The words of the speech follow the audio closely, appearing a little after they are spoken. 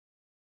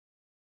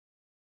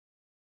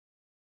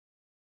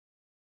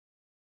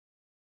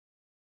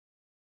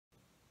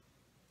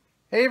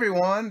Hey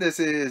everyone, this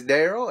is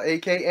Daryl,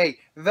 aka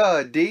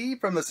The D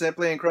from the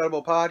Simply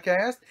Incredible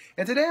podcast,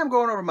 and today I'm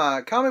going over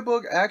my comic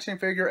book, action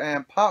figure,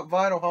 and pop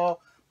vinyl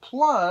haul,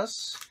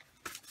 plus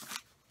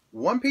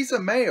one piece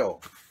of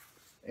mail.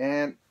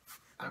 And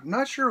I'm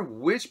not sure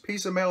which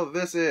piece of mail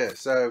this is,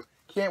 so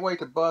can't wait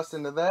to bust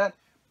into that.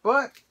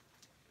 But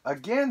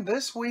again,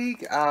 this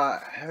week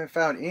I haven't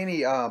found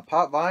any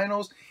pop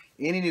vinyls,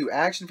 any new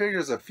action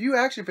figures, a few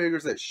action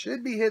figures that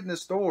should be hitting the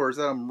stores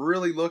that I'm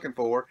really looking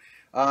for.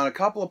 A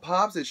couple of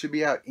pops that should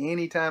be out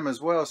anytime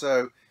as well.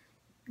 So,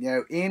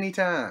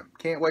 anytime.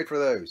 Can't wait for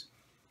those.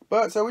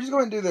 But, so we're just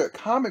going to do the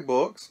comic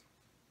books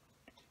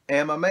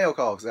and my mail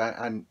call. Because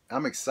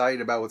I'm excited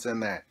about what's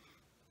in that.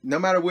 No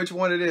matter which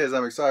one it is,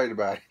 I'm excited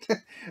about it.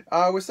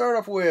 We start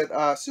off with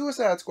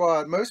Suicide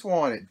Squad Most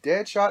Wanted,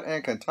 Deadshot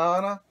and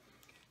Katana.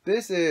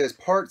 This is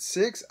part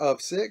 6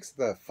 of 6,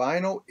 the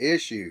final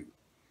issue.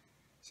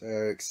 So,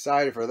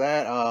 excited for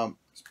that.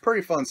 It's a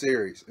pretty fun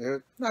series.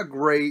 Not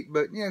great,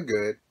 but,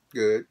 good.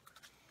 Good.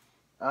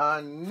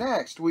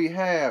 Next, we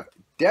have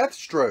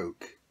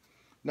Deathstroke,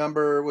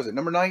 number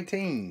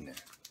 19.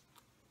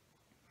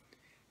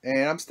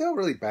 And I'm still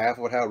really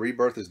baffled how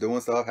Rebirth is doing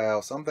stuff.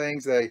 How some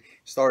things they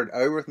started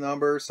over with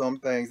numbers, some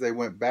things they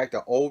went back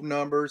to old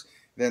numbers,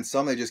 then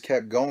some they just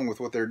kept going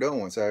with what they're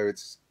doing. So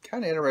it's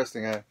kind of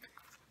interesting.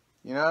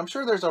 I'm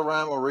sure there's a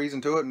rhyme or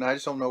reason to it, and I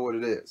just don't know what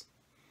it is.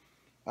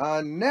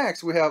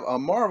 Next, we have a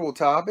Marvel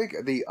topic,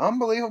 The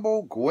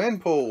Unbelievable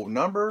Gwenpool,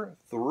 number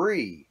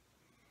 3.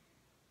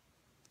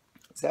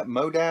 Is that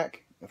Modak?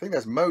 I think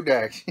that's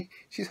Modak.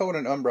 She's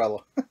holding an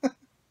umbrella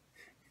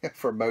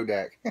for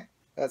Modak.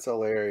 That's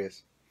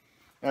hilarious.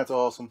 That's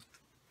awesome.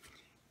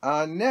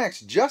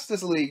 Next,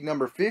 Justice League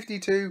number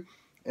 52.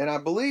 And I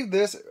believe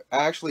this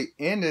actually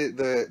ended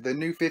the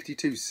new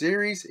 52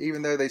 series,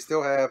 even though they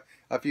still have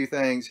a few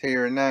things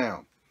here and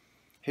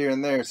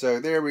there.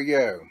 So there we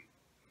go.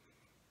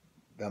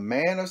 The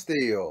Man of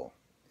Steel.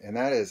 And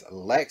that is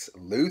Lex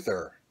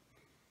Luthor.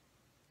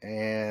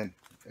 And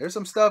there's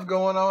some stuff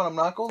going on. I'm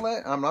not gonna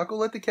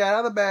let the cat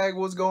out of the bag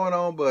what's going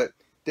on, but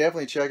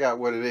definitely check out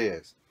what it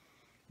is.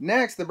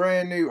 Next, the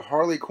brand new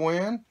Harley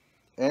Quinn,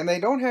 and they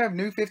don't have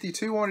new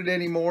 52 on it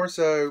anymore.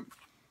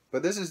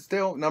 But this is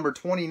still number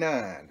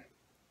 29.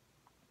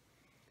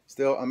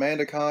 Still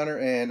Amanda Conner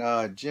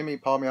and Jimmy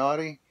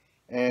Palmiotti,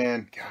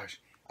 and gosh,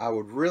 I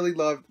would really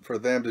love for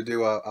them to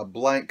do a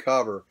blank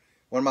cover.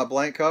 One of my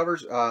blank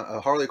covers,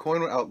 a Harley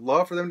Quinn one. I would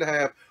love for them to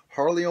have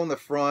Harley on the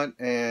front,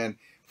 and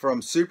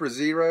from Super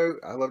Zero,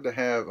 I love to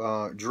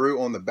have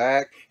Drew on the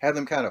back. Have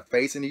them kind of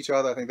facing each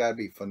other. I think that'd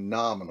be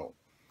phenomenal.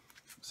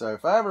 So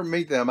if I ever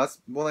meet them, that's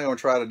one thing I'm going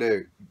to try to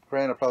do.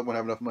 Granted, I probably won't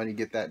have enough money to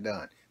get that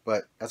done,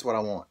 but that's what I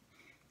want.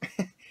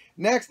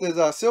 Next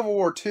is Civil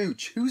War II,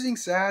 Choosing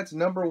Sides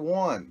number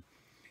 1.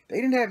 They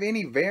didn't have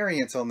any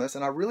variants on this,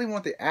 and I really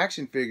want the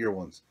action figure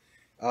ones.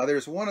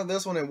 There's one of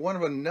this one and one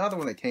of another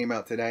one that came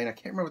out today, and I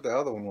can't remember what the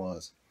other one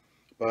was.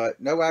 But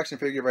no action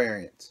figure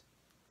variants.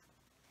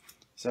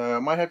 So I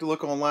might have to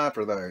look online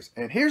for those.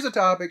 And here's a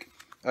topic,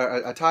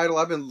 a title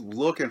I've been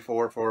looking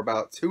for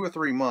about 2 or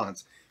 3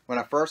 months when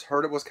I first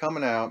heard it was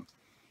coming out.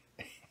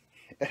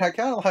 And I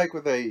kind of like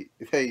what they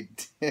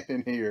did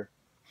in here.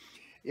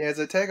 Yeah, it's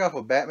a takeoff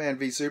of Batman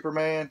v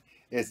Superman.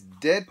 It's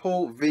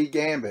Deadpool v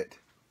Gambit.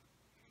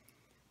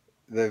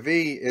 The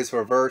V is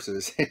for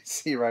versus.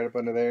 See right up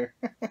under there?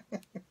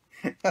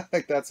 I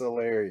think that's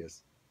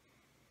hilarious.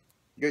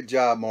 Good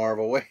job,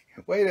 Marvel.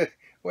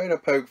 Way to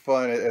poke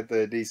fun at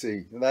the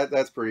DC.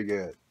 That's pretty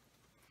good.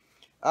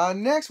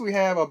 Next, we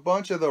have a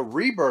bunch of the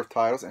Rebirth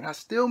titles, and I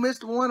still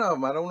missed one of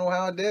them. I don't know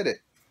how I did it.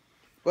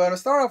 But I'll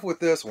start off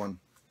with this one.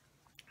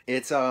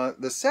 It's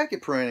the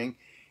second printing,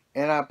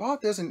 and I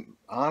bought this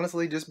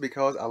honestly just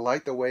because I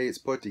like the way it's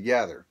put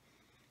together.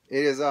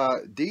 It is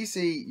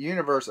DC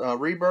Universe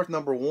Rebirth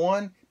number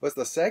 1, but it's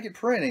the second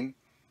printing.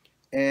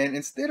 And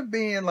instead of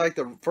being like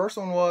the first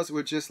one was,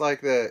 with just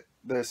like the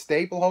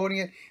staple holding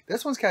it,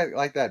 this one's kind of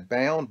like that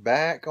bound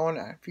back on it.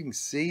 I don't know if you can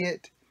see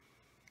it,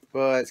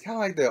 but it's kind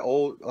of like the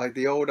old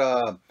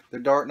The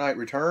Dark Knight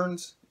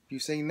Returns. If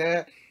you've seen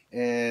that,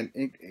 and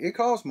it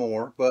costs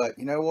more, but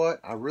you know what?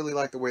 I really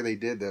like the way they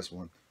did this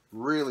one.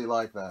 Really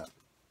like that.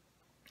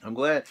 I'm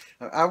glad.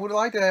 I would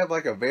like to have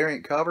like a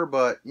variant cover,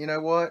 but you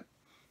know what?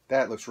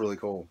 That looks really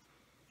cool.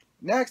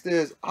 Next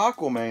is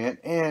Aquaman,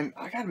 and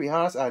I gotta be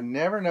honest, I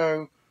never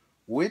know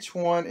which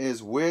one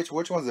is which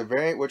one's the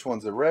variant, which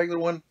one's the regular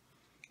one,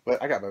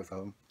 but I got both of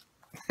them.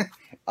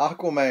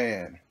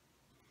 Aquaman.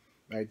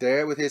 Right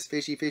there with his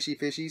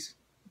fishies.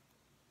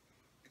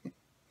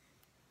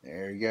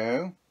 There you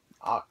go.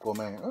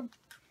 Aquaman. Oh,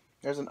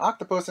 there's an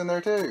octopus in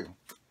there too.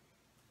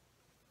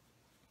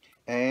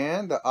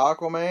 And the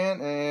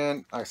Aquaman,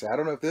 and like I said, I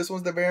don't know if this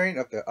one's the variant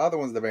or if the other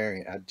one's the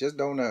variant. I just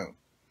don't know.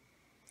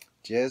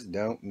 Just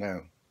don't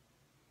know.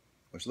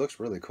 Which looks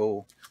really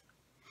cool.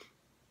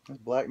 There's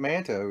Black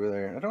Manta over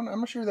there. I'm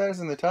not sure that is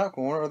in the top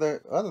corner or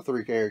the other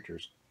 3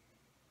 characters.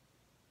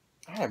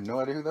 I have no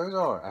idea who those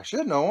are. I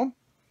should know them.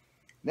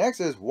 Next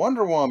is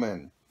Wonder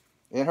Woman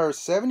in her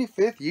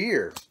 75th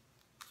year.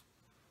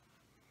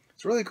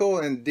 It's really cool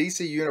in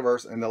DC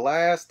Universe. In the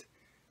last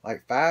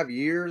like 5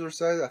 years or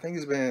so, I think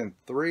it's been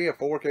 3 or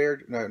 4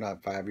 characters. No,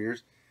 not 5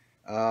 years.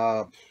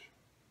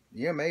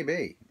 Yeah,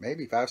 maybe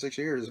 5, 6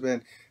 years. There's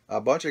been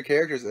a bunch of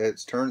characters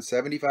that's turned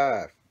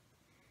 75.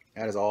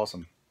 That is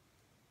awesome.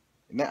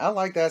 Now I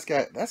like that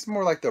guy. That's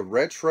more like the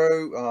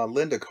retro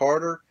Linda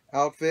Carter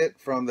outfit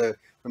from the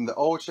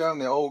old show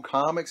and the old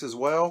comics as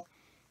well.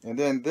 And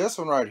then this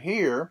one right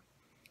here,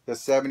 the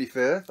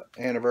 75th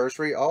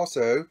anniversary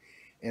also,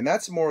 and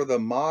that's more of the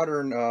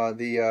modern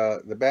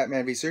the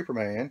Batman v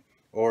Superman,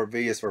 or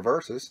V is for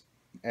versus,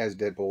 as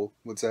Deadpool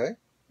would say.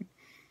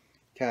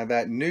 Kind of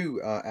that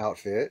new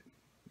outfit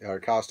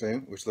or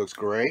costume, which looks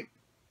great.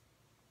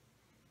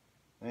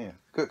 Man,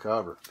 good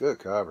cover, good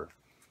cover.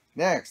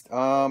 Next,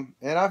 and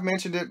I've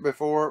mentioned it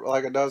before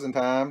like a dozen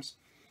times,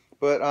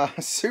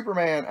 but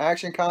Superman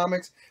Action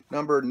Comics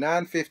number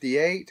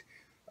 958.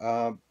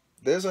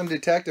 There's a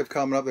detective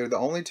coming up. They're the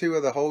only two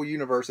of the whole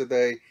universe that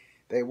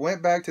they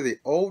went back to the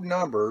old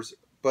numbers,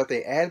 but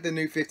they added the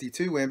new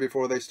 52 in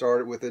before they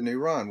started with the new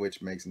run,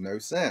 which makes no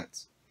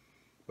sense.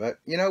 But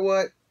you know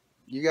what?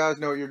 You guys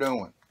know what you're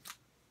doing.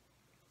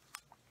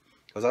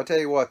 Because I'll tell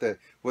you what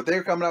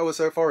they're coming out with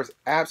so far is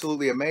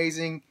absolutely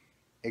amazing,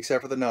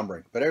 except for the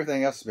numbering. But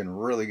everything else has been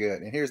really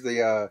good. And here's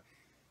the,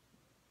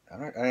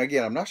 and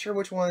again, I'm not sure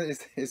which one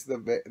is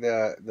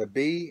the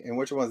B and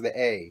which one's the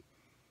A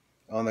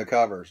on the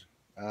covers.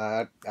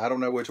 I don't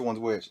know which one's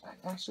which.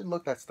 I should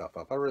look that stuff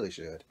up. I really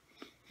should.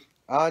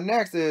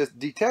 Next is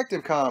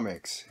Detective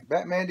Comics.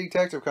 Batman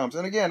Detective Comics.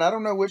 And again, I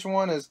don't know which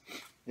one is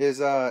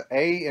A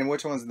and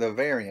which one's the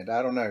variant.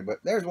 I don't know. But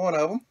there's one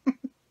of them.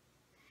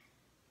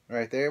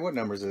 Right there. What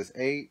number is this?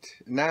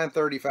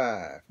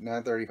 935.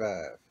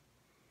 935.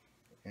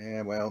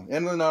 And well,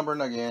 in the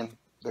numbering again,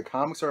 the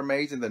comics are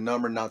amazing. The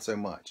number not so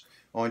much.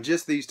 On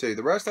just these two.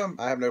 The rest of them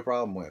I have no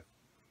problem with.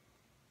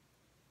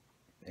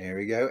 There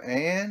we go.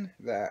 And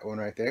that one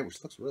right there,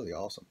 which looks really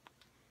awesome.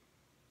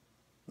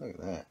 Look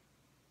at that.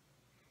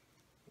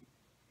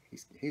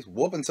 He's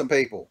whooping some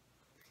people.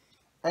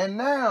 And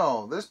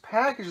now, this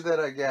package that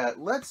I got.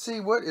 Let's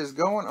see what is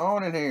going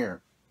on in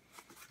here.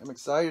 I'm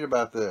excited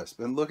about this.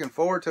 Been looking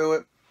forward to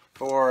it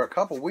for a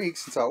couple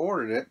weeks since I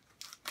ordered it.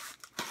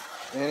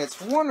 And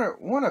it's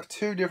one of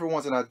two different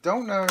ones. And I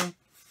don't know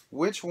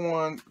which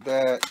one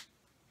that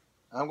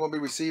I'm going to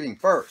be receiving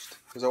first.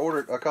 Because I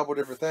ordered a couple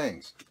different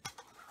things.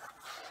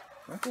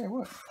 I'll tell you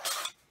what.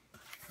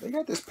 They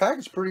got this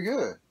package pretty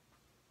good.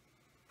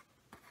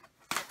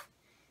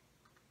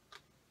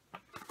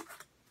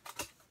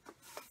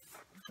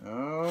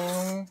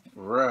 All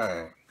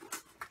right.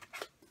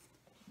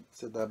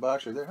 Set that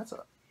box right there. That's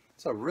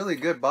a really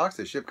good box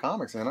to ship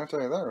comics in. I'll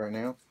tell you that right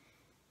now.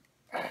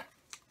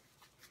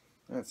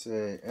 Let's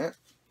see.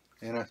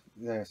 And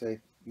I say,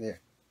 yeah.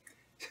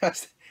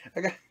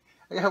 I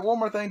got one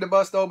more thing to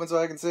bust open so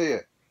I can see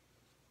it.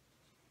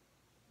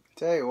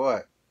 Tell you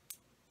what.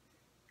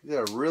 You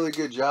did a really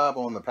good job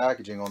on the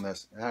packaging on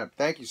this.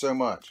 Thank you so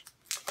much.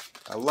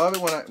 I love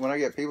it when I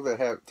get people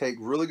that take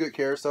really good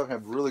care of stuff and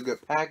have really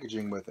good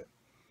packaging with it.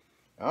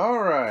 All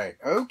right.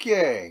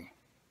 Okay.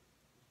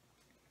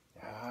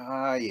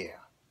 Yeah.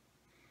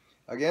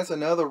 Against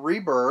another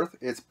Rebirth.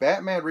 It's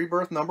Batman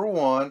Rebirth number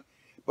 1,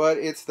 but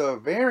it's the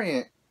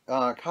variant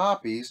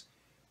copies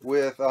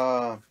with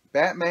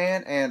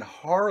Batman and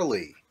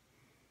Harley.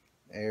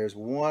 There's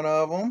one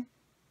of them,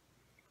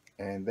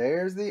 and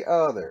there's the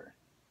other.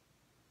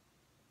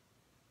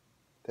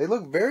 They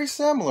look very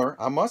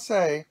similar, I must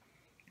say.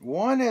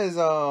 One is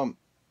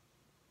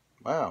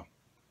wow.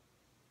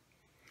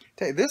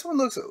 This one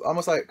looks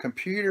almost like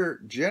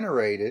computer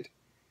generated,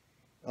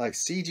 like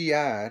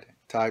CGI'd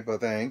type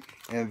of thing.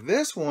 And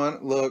this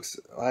one looks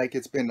like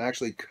it's been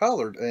actually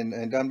colored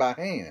and done by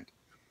hand.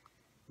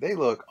 They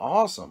look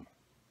awesome.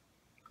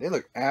 They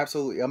look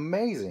absolutely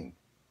amazing.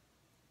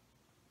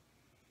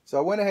 So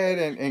I went ahead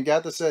and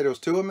got the set. There was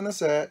 2 of them in the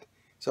set.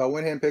 So I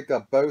went ahead and picked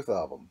up both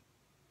of them.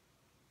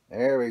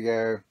 There we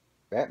go.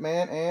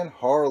 Batman and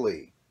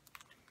Harley.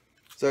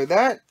 So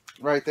that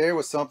right there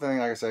was something,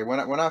 like I say, when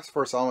I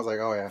first saw them, I was like,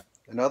 oh yeah,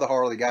 another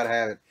Harley, gotta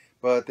have it.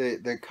 But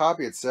the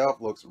copy itself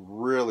looks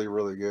really,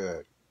 really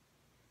good.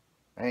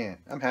 Man,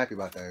 I'm happy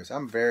about those.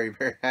 I'm very,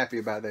 very happy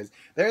about those.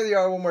 There they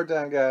are one more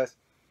time, guys.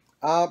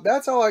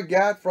 That's all I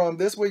got from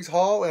this week's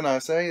haul. And I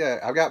say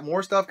that I've got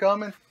more stuff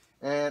coming.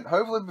 And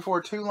hopefully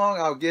before too long,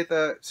 I'll get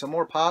some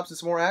more Pops and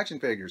some more action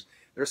figures.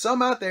 There's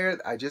some out there.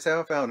 I just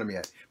haven't found them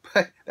yet.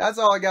 But that's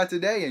all I got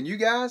today. And you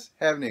guys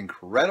have an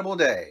incredible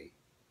day.